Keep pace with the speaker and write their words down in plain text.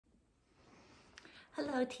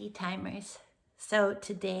Hello, tea timers. So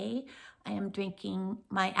today I am drinking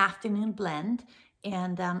my afternoon blend,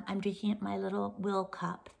 and I'm drinking it my little Will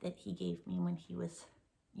cup that he gave me when he was,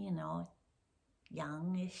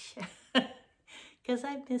 youngish. Because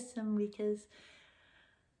I miss him because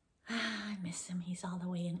I miss him. He's all the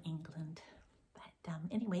way in England. But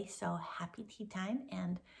anyway, so happy tea time,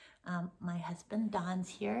 and my husband Don's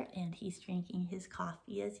here, and he's drinking his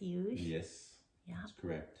coffee as usual. Yes, yeah, that's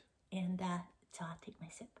correct. And so I'll take my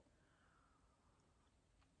sip.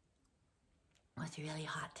 Oh, it's really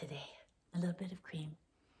hot today. A little bit of cream.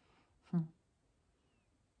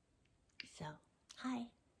 So, hi.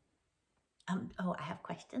 Oh, I have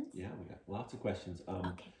questions? Yeah, we got lots of questions.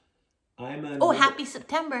 Okay. Happy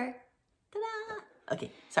September. Ta-da! Okay,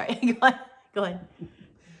 sorry. Go on.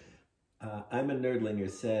 I'm a Nerdlinger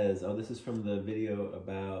says, this is from the video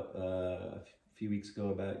about a few weeks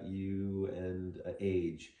ago about you and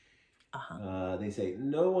age. They say,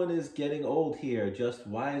 no one is getting old here, just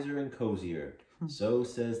wiser and cozier. So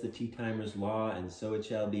says the Tea Timers law, and so it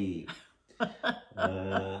shall be.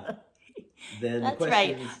 Then that's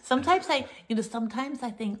right. Sometimes I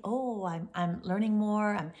think, I'm learning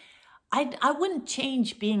more. I wouldn't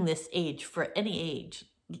change being this age for any age.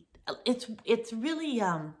 It's really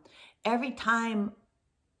every time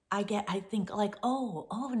I think like,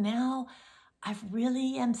 now I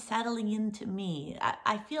really am settling into me.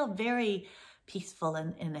 I feel very peaceful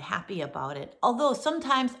and happy about it. Although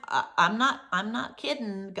sometimes I'm not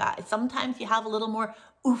kidding, guys. Sometimes you have a little more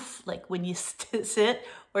oof, like when you sit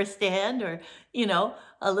or stand, or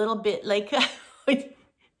a little bit like I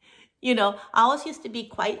always used to be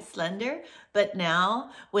quite slender, but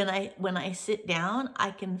now when I sit down,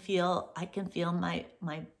 I can feel my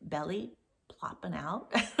belly plopping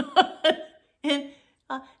out. And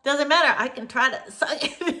doesn't matter. I can try to suck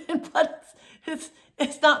it in, but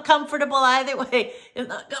it's not comfortable either way. It's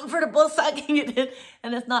not comfortable sucking it in,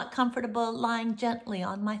 and it's not comfortable lying gently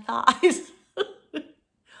on my thighs.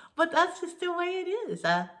 But that's just the way it is.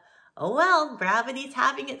 Gravity's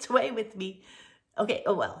having its way with me. Okay,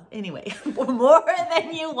 anyway, more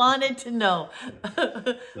than you wanted to know.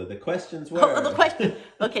 So the questions were... the question.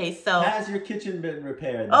 Okay, so... Has your kitchen been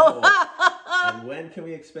repaired? And when can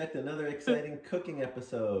we expect another exciting cooking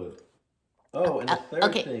episode? And the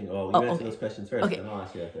third thing... you answer those questions first, then I'll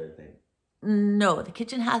ask you a third thing. No, the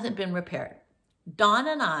kitchen hasn't been repaired. Dawn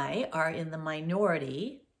and I are in the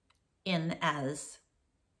minority as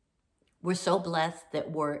we're so blessed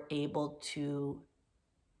that we're able to...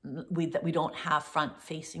 that we don't have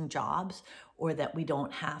front-facing jobs, or that we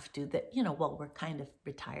don't have to, we're kind of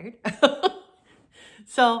retired.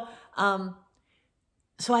 So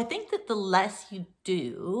I think that the less you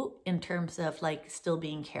do in terms of like still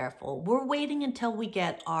being careful, we're waiting until we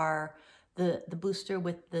get the booster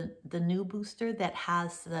with the new booster that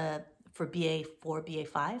has for BA4,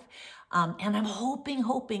 BA5. And I'm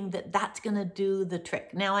hoping that that's going to do the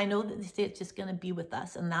trick. Now, I know that they say it's just going to be with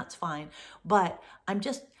us, and that's fine. But I'm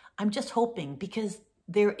just hoping, because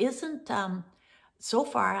there isn't, so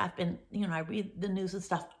far I've been, I read the news and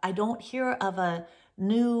stuff. I don't hear of a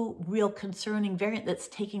new real concerning variant that's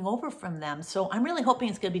taking over from them. So I'm really hoping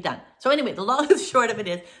it's going to be done. So anyway, the long and short of it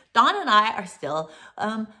is, Dawn and I are still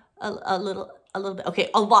a little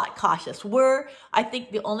bit, a lot cautious. I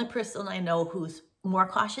think the only person I know who's more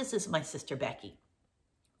cautious is my sister Becky.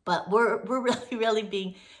 But we're really, really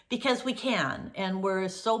being, because we can, and we're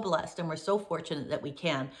so blessed and we're so fortunate that we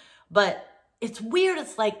can. But it's weird.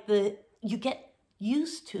 It's like you get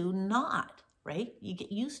used to not, right? You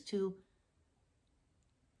get used to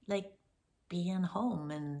like being home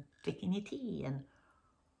and drinking your tea. And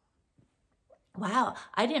wow,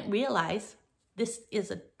 I didn't realize this is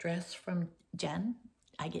a dress from Jen.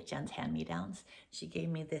 I get Jen's hand-me-downs. She gave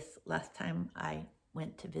me this last time I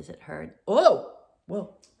went to visit her. Whoa.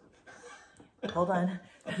 Hold on.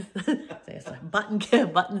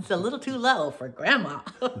 Button's a little too low for Grandma.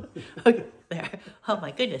 Okay, there. Oh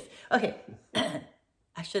my goodness. Okay.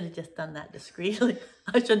 I should have just done that discreetly.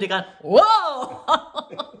 I shouldn't have gone, whoa!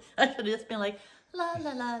 I should have just been like, la,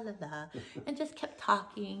 la, la, la, la, and just kept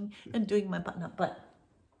talking and doing my button up. But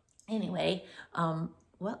anyway,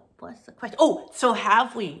 what was the question? So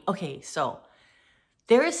have we? Okay, so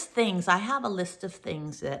there's things, I have a list of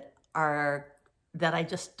things that I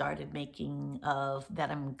just started making of,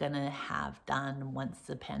 that I'm going to have done once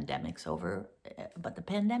the pandemic's over. But the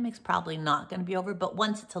pandemic's probably not going to be over, but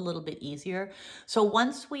once it's a little bit easier. So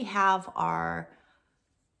once we have our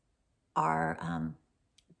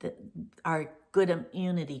good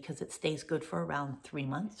immunity, because it stays good for around 3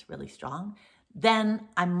 months, really strong, then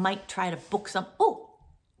I might try to book some.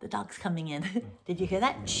 The dog's coming in. Did you hear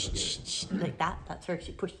that? Shh, shh, shh, like that. That's her.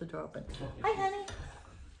 She pushed the door open. Hi, honey.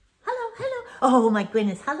 Hello, hello. Oh my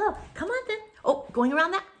goodness. Hello. Come on then. Oh, going around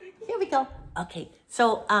that. Here we go. Okay.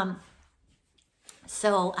 So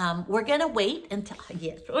we're gonna wait until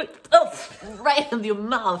right in your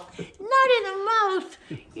mouth. Not in the mouth.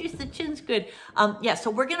 Here's the chin's good. So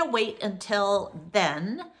we're gonna wait until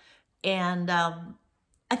then, and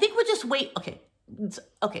I think we'll just wait. Okay.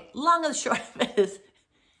 Long and the short of it is,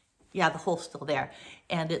 yeah, the hole's still there,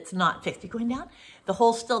 and it's not fixed. You going down? The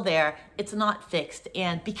hole's still there. It's not fixed,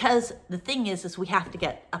 and because the thing is we have to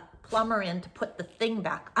get a plumber in to put the thing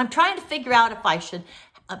back. I'm trying to figure out if I should.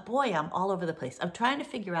 Boy, I'm all over the place. I'm trying to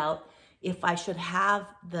figure out if I should have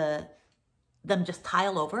them just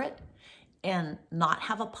tile over it and not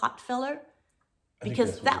have a pot filler.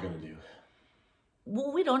 Because that's what we're gonna do.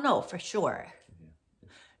 Well, we don't know for sure.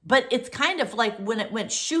 But it's kind of like when it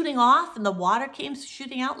went shooting off and the water came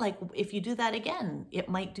shooting out, like if you do that again, it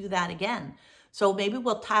might do that again. So maybe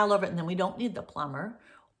we'll tile over it and then we don't need the plumber,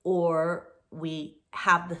 or we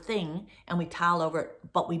have the thing and we tile over it,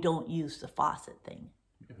 but we don't use the faucet thing.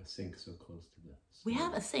 We have a sink so close to the stove. We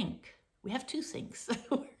have a sink. We have 2 sinks.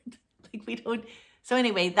 Like we don't. So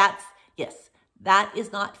anyway, that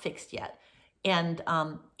is not fixed yet. And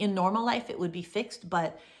in normal life, it would be fixed,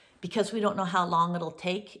 but because we don't know how long it'll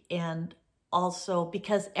take, and also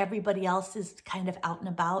because everybody else is kind of out and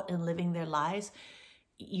about and living their lives,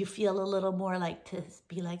 you feel a little more like to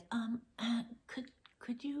be like,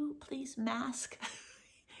 could you please mask?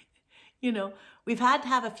 You know, we've had to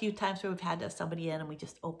have a few times where we've had to have somebody in and we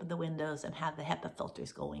just open the windows and have the HEPA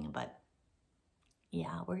filters going. But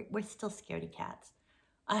yeah, we're still scaredy cats.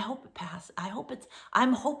 I hope it passes.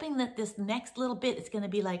 I'm hoping that this next little bit is going to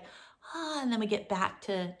be like, and then we get back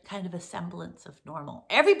to kind of a semblance of normal.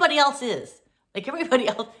 Everybody else is. Like everybody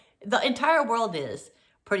else, the entire world is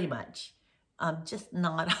pretty much. Just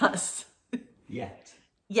not us. Yet.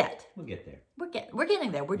 We'll get there. We're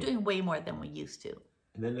getting there. We're doing way more than we used to.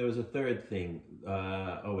 And then there was a third thing. We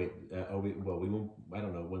won't. I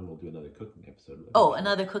don't know when we'll do another cooking episode.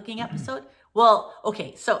 Another cooking episode? Well,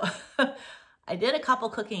 okay, so I did a couple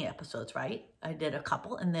cooking episodes, right? I did a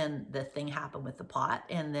couple, and then the thing happened with the pot,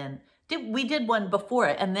 and then we did one before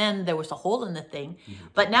it, and then there was a hole in the thing. Mm-hmm.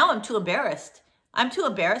 But now I'm too embarrassed.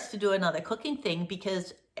 To do another cooking thing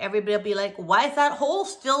because everybody will be like, why is that hole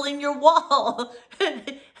still in your wall?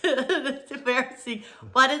 It's embarrassing.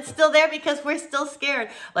 But it's still there because we're still scared.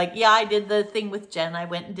 Like, yeah, I did the thing with Jen. I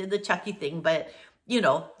went and did the Chucky thing. But, you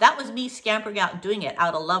know, that was me scampering out and doing it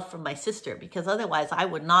out of love for my sister. Because otherwise I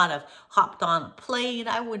would not have hopped on a plane.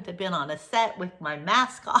 I wouldn't have been on a set with my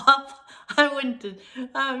mask off.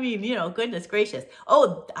 Goodness gracious.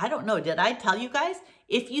 Oh, I don't know. Did I tell you guys?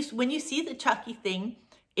 When you see the Chucky thing,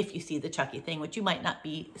 which you might not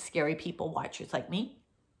be scary people watchers like me,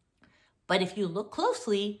 but if you look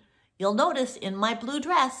closely, you'll notice in my blue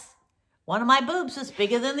dress, one of my boobs is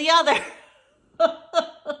bigger than the other.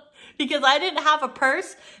 Because I didn't have a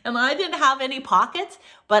purse and I didn't have any pockets,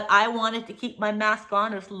 but I wanted to keep my mask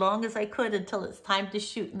on as long as I could until it's time to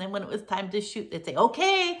shoot. And then when it was time to shoot, they'd say,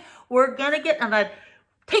 okay, we're going to and I'd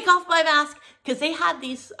take off my mask because they had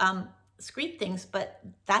these screen things, but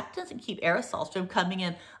that doesn't keep aerosols from coming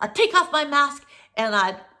in. I'd take off my mask and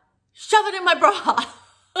I'd shove it in my bra.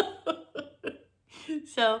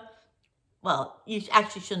 So, well, you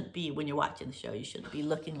actually shouldn't be, when you're watching the show, you shouldn't be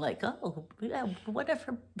looking like, oh, what if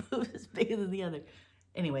her boob is bigger than the other?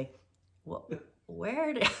 Anyway, what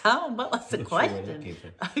was the question?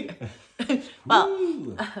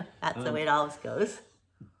 Well, that's the way it always goes.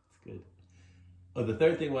 Oh, the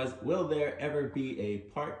third thing was, will there ever be a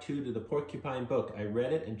part 2 to the Porcupine book? I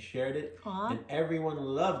read it and shared it, and everyone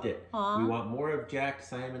loved it. We want more of Jack,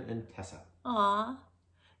 Simon, and Tessa.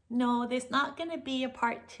 No, there's not going to be a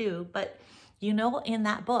part 2, but you know, in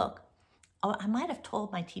that book, I might have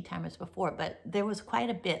told my tea timers before, but there was quite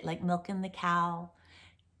a bit, like milking the cow,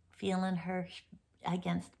 feeling her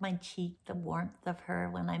against my cheek, the warmth of her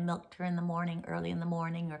when I milked her in the morning, early in the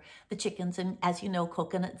morning, or the chickens. And as you know,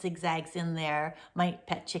 coconut zigzags in there, my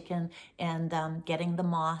pet chicken, and getting the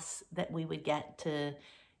moss that we would get to,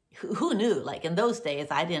 who knew? Like in those days,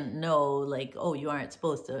 I didn't know like, oh, you aren't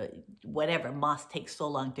supposed to, whatever, moss takes so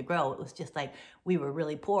long to grow. It was just like, we were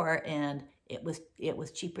really poor and it was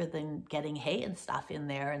cheaper than getting hay and stuff in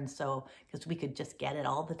there. And so, because we could just get it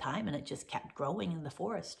all the time and it just kept growing in the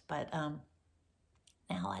forest. But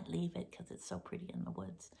now I'd leave it because it's so pretty in the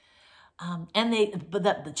woods. And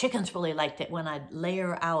the chickens really liked it when I'd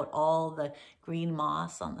layer out all the green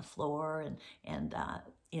moss on the floor and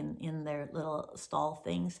in their little stall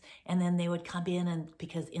things. And then they would come in, and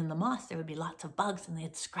because in the moss there would be lots of bugs, and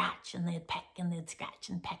they'd scratch and they'd peck and they'd scratch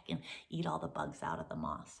and peck and eat all the bugs out of the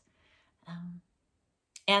moss.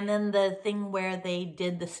 And then the thing where they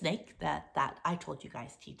did the snake that I told you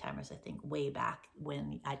guys, Tea Timers, I think way back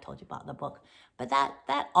when I told you about the book. But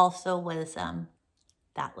that also was,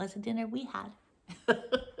 that was a dinner we had.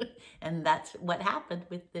 And that's what happened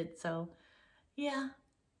with it. So yeah,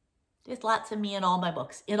 there's lots of me in all my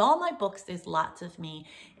books. In all my books, there's lots of me,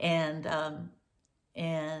 and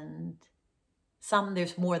some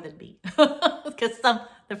there's more than me, because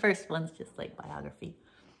the first one's just like biography.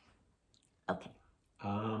 Okay.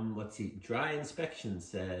 Let's see. Dry Inspection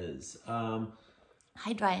says,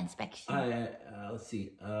 Hi, Dry Inspection. Let's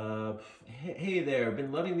see. Hey there.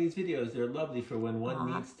 Been loving these videos. They're lovely for when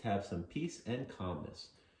one needs to have some peace and calmness,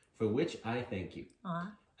 for which I thank you.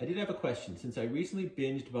 I did have a question. Since I recently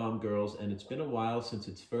binged Bomb Girls and it's been a while since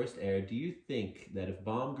its first aired, do you think that if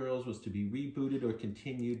Bomb Girls was to be rebooted or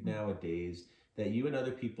continued nowadays, that you and other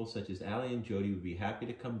people such as Allie and Jody would be happy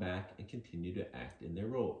to come back and continue to act in their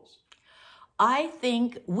roles? I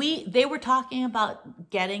think they were talking about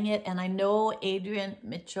getting it, and I know Adrian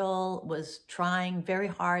Mitchell was trying very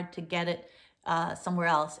hard to get it somewhere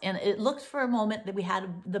else. And it looked for a moment that we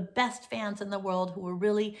had the best fans in the world who were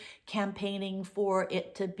really campaigning for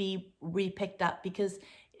it to be re-picked up, because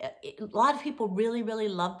a lot of people really, really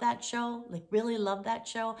loved that show, like really loved that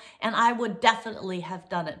show. And I would definitely have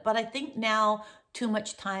done it. But I think now too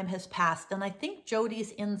much time has passed. And I think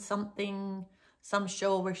Jodie's in some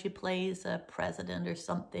show where she plays a president or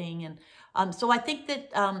something. And so I think that,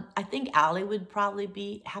 I think Allie would probably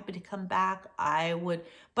be happy to come back. I would,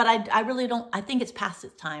 but I really don't, I think it's past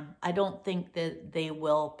its time. I don't think that they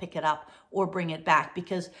will pick it up or bring it back,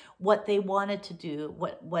 because what they wanted to do,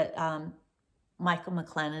 what Michael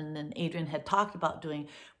McLennan and Adrian had talked about doing,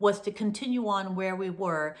 was to continue on where we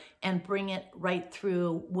were and bring it right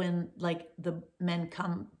through when like the men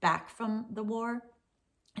come back from the war.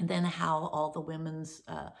 And then how all the women's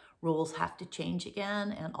rules have to change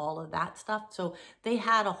again and all of that stuff. So they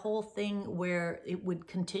had a whole thing where it would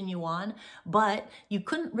continue on, but you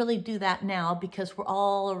couldn't really do that now because we're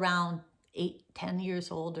all around 8-10 years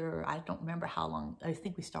older. I don't remember how long. I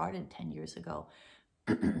think we started 10 years ago.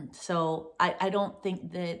 So I don't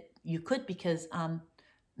think that you could, because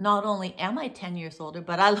not only am I 10 years older,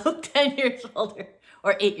 but I look 10 years older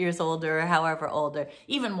or 8 years older or however older,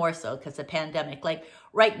 even more so because of the pandemic. Like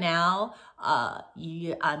right now,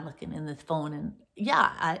 I'm looking in this phone and yeah,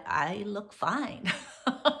 I look fine.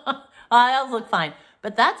 I always look fine,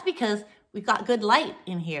 but that's because we've got good light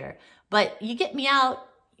in here. But you get me out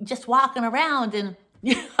just walking around and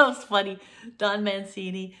you know, it's funny, Don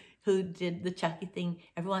Mancini, who did the Chucky thing,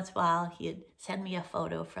 every once in a while he'd send me a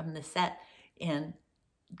photo from the set, and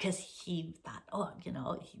because he thought, oh, you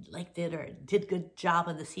know, he liked it or did good job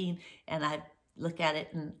of the scene. And I'd look at it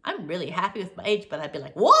and I'm really happy with my age, but I'd be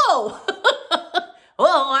like, whoa, whoa,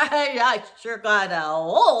 I sure got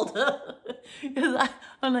old. Because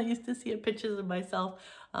I'm not used to seeing pictures of myself.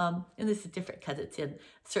 And this is different because it's in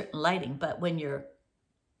certain lighting. But when you're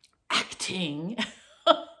acting,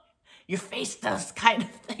 your face does kind of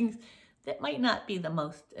things that might not be the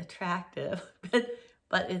most attractive,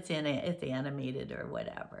 but it's animated or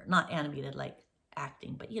whatever. Not animated like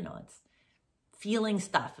acting, but you know, it's feeling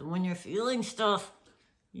stuff. And when you're feeling stuff,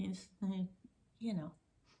 you know, you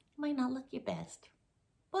might not look your best.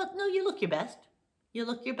 Well, no, you look your best. You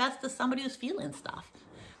look your best as somebody who's feeling stuff.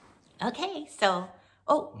 Okay, so,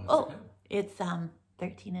 it's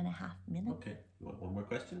 13 and a half minutes. Okay, you want one more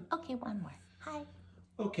question? Okay, one more. Hi.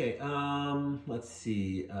 Okay, let's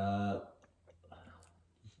see.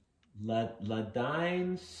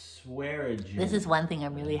 Ladine Swearagen. This is one thing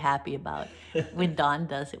I'm really happy about. When Don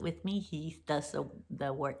does it with me, he does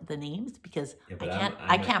the names because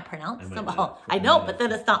I can't pronounce them all. I know, but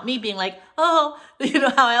then it's not me being like, oh, you know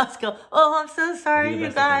how I always go, oh, I'm so sorry, you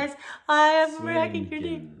guys. I am wrecking your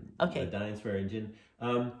name. Okay. Ladine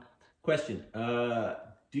Swearagen. Question.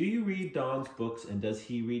 Do you read Don's books and does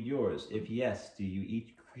he read yours? If yes, do you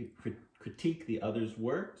each critique the other's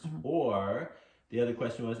works? Mm-hmm. Or the other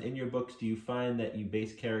question was, in your books, do you find that you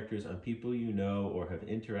base characters on people you know or have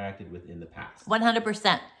interacted with in the past?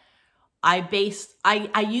 100%.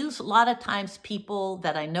 I use a lot of times people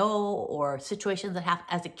that I know or situations that happen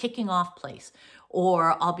as a kicking off place.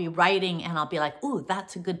 Or I'll be writing and I'll be like, ooh,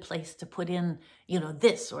 that's a good place to put in, you know,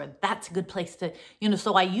 this, or that's a good place to, you know,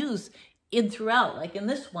 so I use in throughout, like in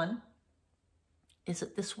this one, is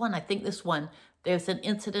it this one? I think this one, there's an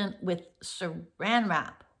incident with saran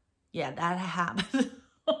wrap. Yeah, that happened.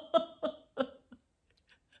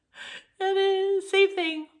 It is, same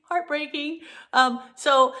thing, heartbreaking.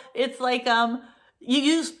 So it's like, you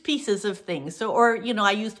use pieces of things. So, or, you know,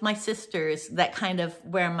 I used my sister's, that kind of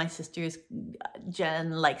where my sister's,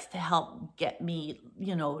 Jen likes to help get me,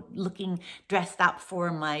 you know, looking dressed up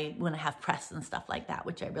for my, when I have press and stuff like that,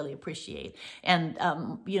 which I really appreciate. And,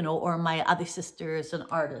 you know, or my other sister is an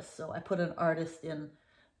artist. So I put an artist in,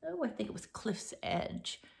 oh, I think it was Cliff's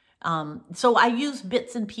Edge. So I use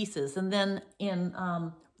bits and pieces. And then in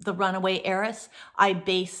The Runaway Heiress, I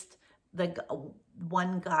based the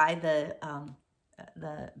one guy,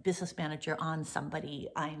 the business manager, on somebody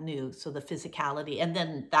I knew. So the physicality, and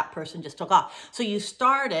then that person just took off. So you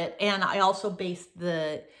start it, and I also based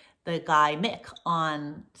the guy Mick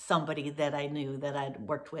on somebody that I knew that I'd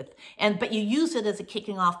worked with. But you use it as a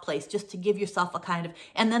kicking off place just to give yourself a kind of,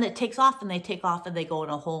 and then it takes off and they take off and they go in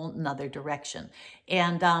a whole nother direction.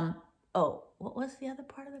 And, oh, what was the other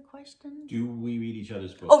part of the question? Do we read each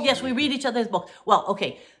other's books? Oh, yes, we read each other's books. Well,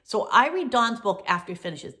 okay, so I read Don's book after he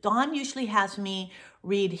finishes. Don usually has me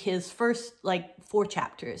read his first, like, 4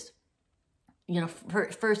 chapters. You know,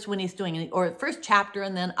 first when he's doing it, or first chapter,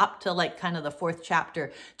 and then up to like kind of the 4th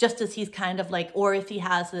chapter, just as he's kind of like, or if he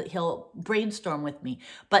has it, he'll brainstorm with me.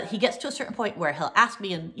 But he gets to a certain point where he'll ask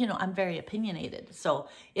me, and, you know, I'm very opinionated. So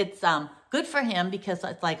it's good for him, because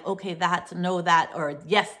it's like, okay, that's, know that, or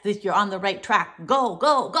yes, this, you're on the right track. Go,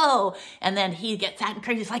 go, go. And then he gets out and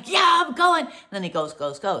crazy. He's like, yeah, I'm going. And then he goes.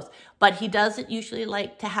 But he doesn't usually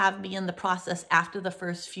like to have me in the process after the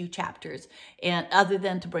first few chapters, and other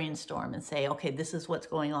than to brainstorm and say, okay, this is what's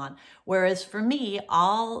going on. Whereas for me,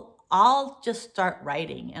 I'll just start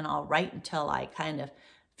writing, and I'll write until I kind of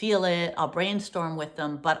feel it. I'll brainstorm with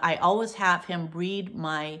them, but I always have him read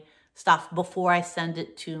my stuff before I send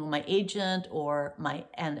it to my agent or my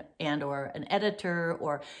or an editor,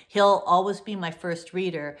 or he'll always be my first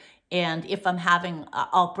reader. And if I'm having,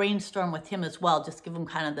 I'll brainstorm with him as well, just give him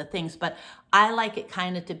kind of the things. But I like it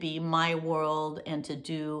kind of to be my world and to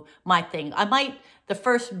do my thing. I might, the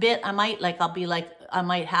first bit, I might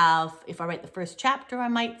have, if I write the first chapter, I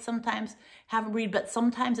might sometimes have him read, but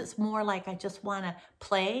sometimes it's more like I just want to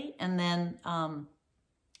play, and then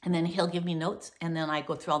he'll give me notes, and then I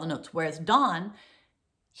go through all the notes. Whereas Don,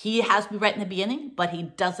 he has me right in the beginning, but he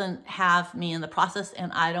doesn't have me in the process,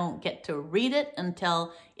 and I don't get to read it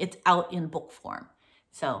until it's out in book form.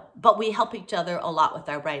 So, but we help each other a lot with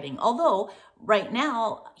our writing. Although right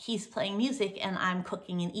now he's playing music and I'm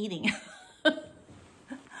cooking and eating.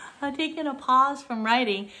 I'm taking a pause from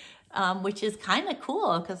writing, which is kind of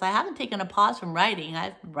cool, because I haven't taken a pause from writing.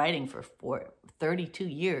 I've been writing for 32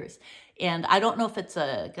 years. And I don't know if it's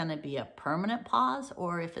going to be a permanent pause,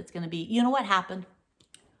 or if it's going to be, you know what happened?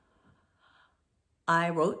 I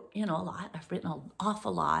wrote, you know, a lot. I've written an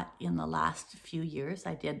awful lot in the last few years.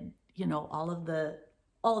 I did, you know, all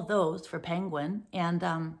of those for Penguin. And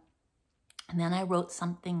then I wrote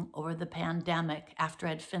something over the pandemic after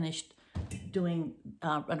I'd finished doing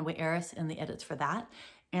Runaway Heiress and the edits for that.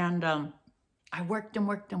 And I worked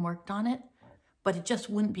on it, but it just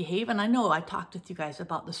wouldn't behave. And I know I talked with you guys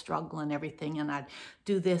about the struggle and everything, and I'd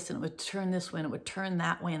do this and it would turn this way and it would turn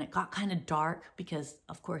that way, and it got kind of dark because,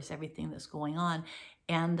 of course, everything that's going on.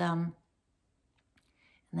 And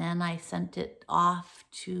then I sent it off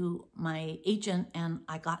to my agent, and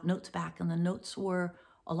I got notes back, and the notes were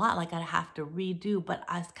a lot like I'd have to redo, but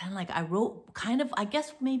I was kind of like, I wrote kind of, I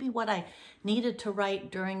guess maybe what I needed to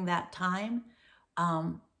write during that time.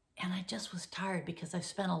 And I just was tired, because I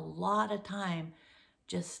spent a lot of time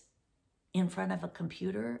just in front of a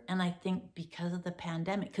computer. And I think because of the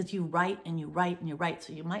pandemic, because you write and you write and you write,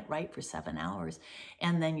 so you might write for 7 hours,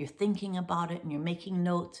 and then you're thinking about it and you're making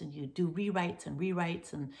notes and you do rewrites,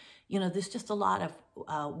 and, you know, there's just a lot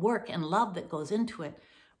of work and love that goes into it.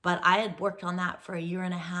 But I had worked on that for 1.5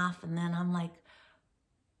 years, and then I'm like,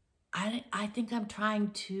 I think I'm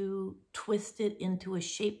trying to twist it into a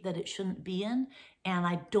shape that it shouldn't be in. And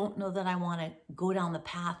I don't know that I want to go down the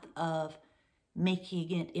path of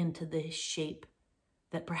making it into the shape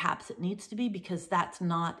that perhaps it needs to be, because that's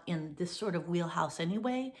not in this sort of wheelhouse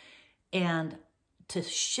anyway. And to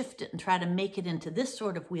shift it and try to make it into this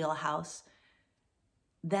sort of wheelhouse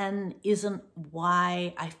then isn't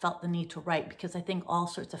why I felt the need to write, because I think all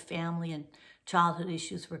sorts of family and childhood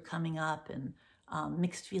issues were coming up, and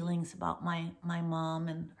mixed feelings about my mom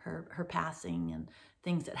and her passing and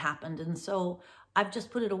things that happened. And so I've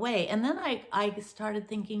just put it away. And then I started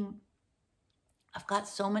thinking, I've got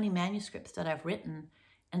so many manuscripts that I've written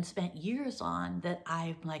and spent years on that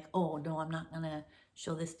I'm like, oh no, I'm not going to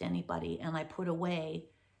show this to anybody. And I put away,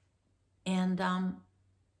 and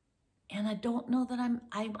I don't know that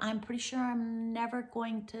I'm pretty sure I'm never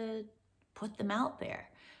going to put them out there.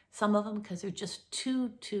 Some of them because they're just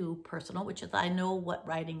too personal, which is, I know what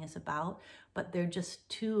writing is about, but they're just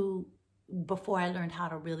too, before I learned how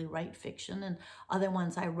to really write fiction. And other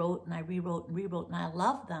ones I wrote and I rewrote and I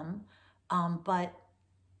love them. But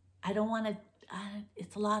I don't want to,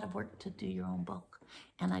 it's a lot of work to do your own book.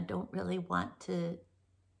 And I don't really want to,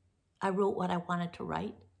 I wrote what I wanted to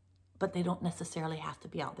write, but they don't necessarily have to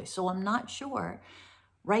be out there. So I'm not sure.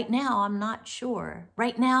 Right now, I'm not sure.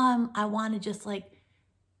 Right now, I want to just like,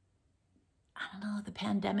 I don't know, the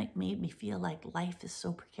pandemic made me feel like life is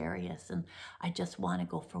so precarious and I just want to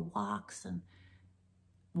go for walks and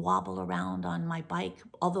wobble around on my bike.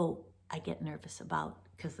 Although I get nervous about,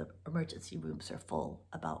 because the emergency rooms are full,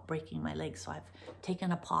 about breaking my leg. So I've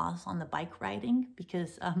taken a pause on the bike riding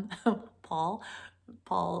because Paul,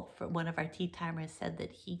 from one of our tea timers, said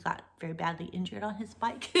that he got very badly injured on his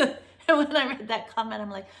bike. And when I read that comment,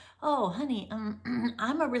 I'm like, oh, honey,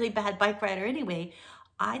 I'm a really bad bike rider anyway.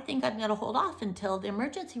 I think I'm going to hold off until the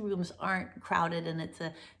emergency rooms aren't crowded and it's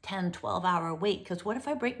a 10, 12-hour wait. Because what if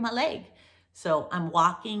I break my leg? So I'm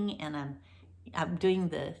walking and I'm doing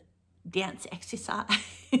the dance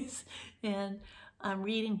exercise and I'm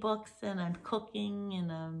reading books and I'm cooking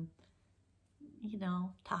and I'm, you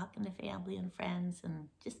know, talking to family and friends and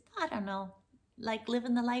just, I don't know, like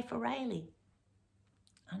living the life of Riley.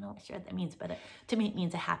 I'm not sure what that means, but to me it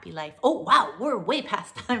means a happy life. Oh, wow, we're way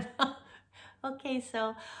past time. Okay,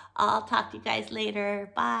 so I'll talk to you guys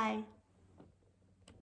later. Bye.